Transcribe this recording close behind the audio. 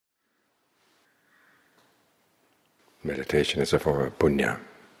Meditation is a form of punya,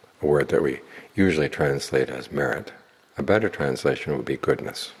 a word that we usually translate as merit. A better translation would be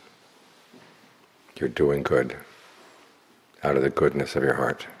goodness. You're doing good out of the goodness of your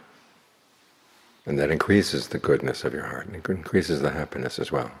heart. And that increases the goodness of your heart, and it increases the happiness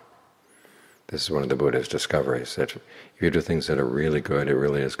as well. This is one of the Buddha's discoveries, that if you do things that are really good, it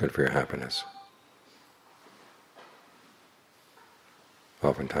really is good for your happiness.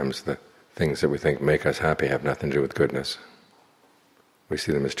 Oftentimes the things that we think make us happy have nothing to do with goodness. We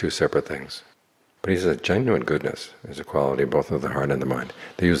see them as two separate things. But he says genuine goodness is a quality both of the heart and the mind.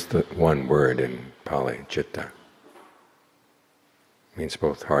 They use the one word in Pali, citta. It means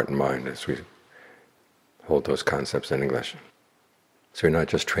both heart and mind as we hold those concepts in English. So you're not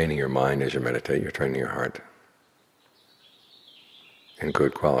just training your mind as you meditate, you're training your heart in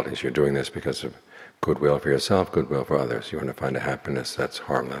good qualities. You're doing this because of goodwill for yourself, goodwill for others. You want to find a happiness that's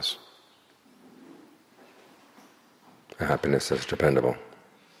harmless, a happiness that's dependable.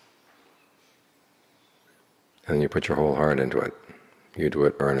 And you put your whole heart into it. You do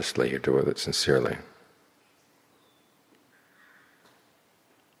it earnestly, you do it sincerely.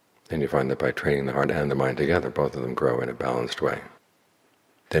 And you find that by training the heart and the mind together, both of them grow in a balanced way.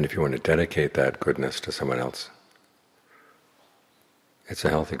 Then if you want to dedicate that goodness to someone else, it's a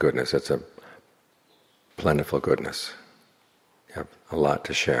healthy goodness, it's a plentiful goodness. You have a lot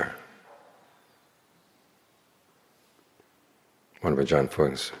to share. One of Ajahn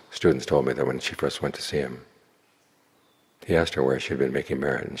Fuang's students told me that when she first went to see him, he asked her where she'd been making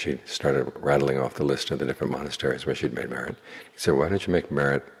merit, and she started rattling off the list of the different monasteries where she'd made merit. He said, why don't you make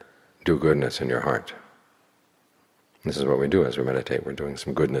merit do goodness in your heart? This is what we do as we meditate. We're doing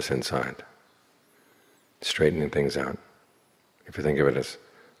some goodness inside, straightening things out. If you think of it as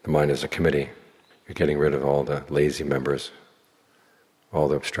the mind as a committee, you're getting rid of all the lazy members, all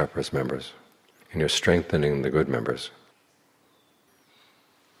the obstreperous members, and you're strengthening the good members.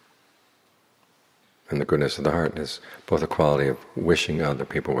 And the goodness of the heart is both a quality of wishing other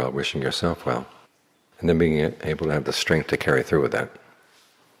people well, wishing yourself well, and then being able to have the strength to carry through with that.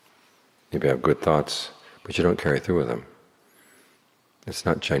 If you have good thoughts, but you don't carry through with them, it's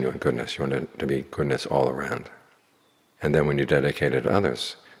not genuine goodness. You want it to be goodness all around. And then when you dedicate it to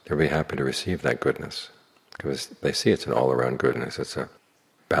others, they'll be happy to receive that goodness, because they see it's an all-around goodness. It's a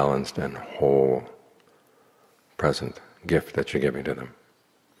balanced and whole, present gift that you're giving to them.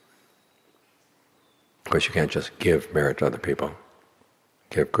 Of course, you can't just give merit to other people,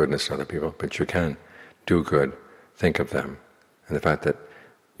 give goodness to other people, but you can do good, think of them, and the fact that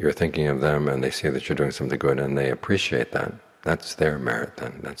you're thinking of them and they see that you're doing something good and they appreciate that, that's their merit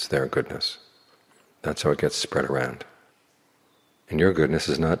then, that's their goodness. That's how it gets spread around. And your goodness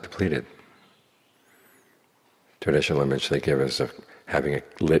is not depleted. Traditional image they give is of having a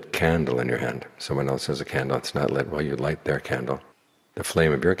lit candle in your hand. Someone else has a candle that's not lit, well, you light their candle. The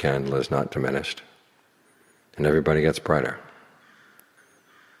flame of your candle is not diminished, and everybody gets brighter.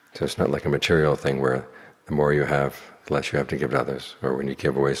 So it's not like a material thing where the more you have, the less you have to give to others, or when you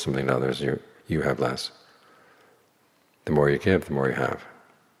give away something to others, you have less. The more you give, the more you have.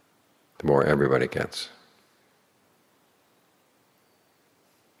 The more everybody gets.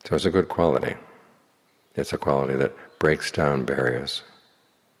 So it's a good quality. It's a quality that breaks down barriers,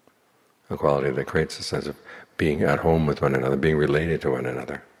 a quality that creates a sense of being at home with one another, being related to one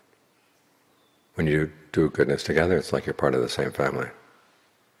another. When you do goodness together, it's like you're part of the same family.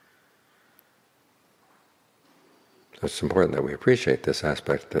 So it's important that we appreciate this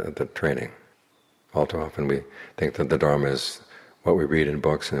aspect of the training. All too often we think that the Dharma is what we read in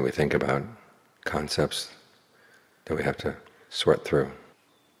books, and we think about concepts that we have to sort through.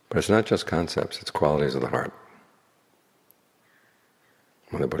 But it's not just concepts, it's qualities of the heart.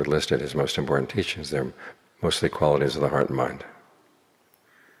 When the Buddha listed his most important teachings, they're mostly qualities of the heart and mind.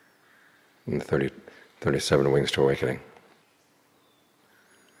 In the 37 Wings to Awakening.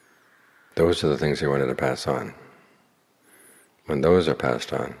 Those are the things he wanted to pass on. When those are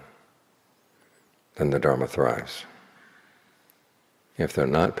passed on, then the Dharma thrives. If they're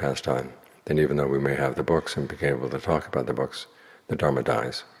not passed on, then even though we may have the books and be able to talk about the books, the Dharma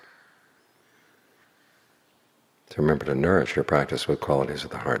dies. So remember to nourish your practice with qualities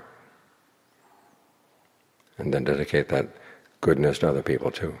of the heart, and then dedicate that goodness to other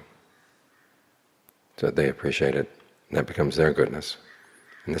people too, so that they appreciate it, and that becomes their goodness.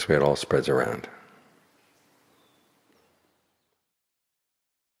 And this way it all spreads around.